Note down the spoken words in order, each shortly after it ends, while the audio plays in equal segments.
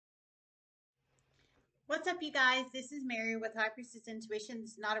What's up, you guys? This is Mary with High Priestess Intuition.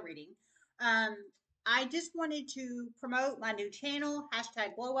 This is not a reading. Um, I just wanted to promote my new channel,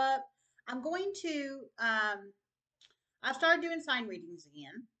 hashtag Glow Up. I'm going to, I've started doing sign readings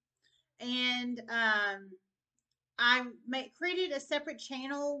again, and created a separate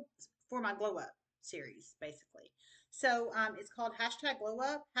channel for my Glow Up series, basically. So it's called hashtag Glow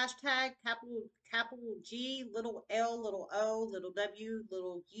Up, hashtag capital G, little L, little O, little W,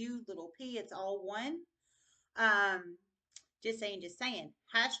 little U, little P. It's all one. Um, just saying.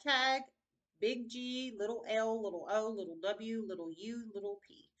 Hashtag big G, little L, little O, little W, little U, little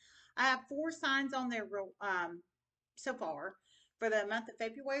P. I have four signs on there so far for the month of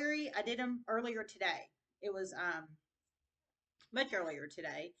February. I did them earlier today. It was much earlier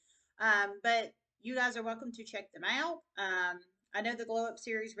today. But you guys are welcome to check them out. I know the Glow Up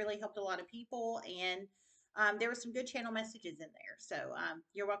series really helped a lot of people, and there were some good channel messages in there. So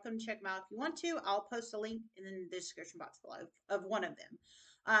you're welcome to check them out if you want to. I'll post a link in the description box below of one of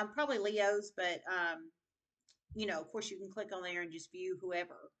them. Probably Leo's, but of course, you can click on there and just view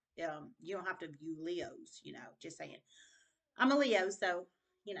whoever. You don't have to view Leo's. Just saying. I'm a Leo, so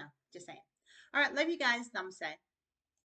just saying. All right, love you guys. Namaste.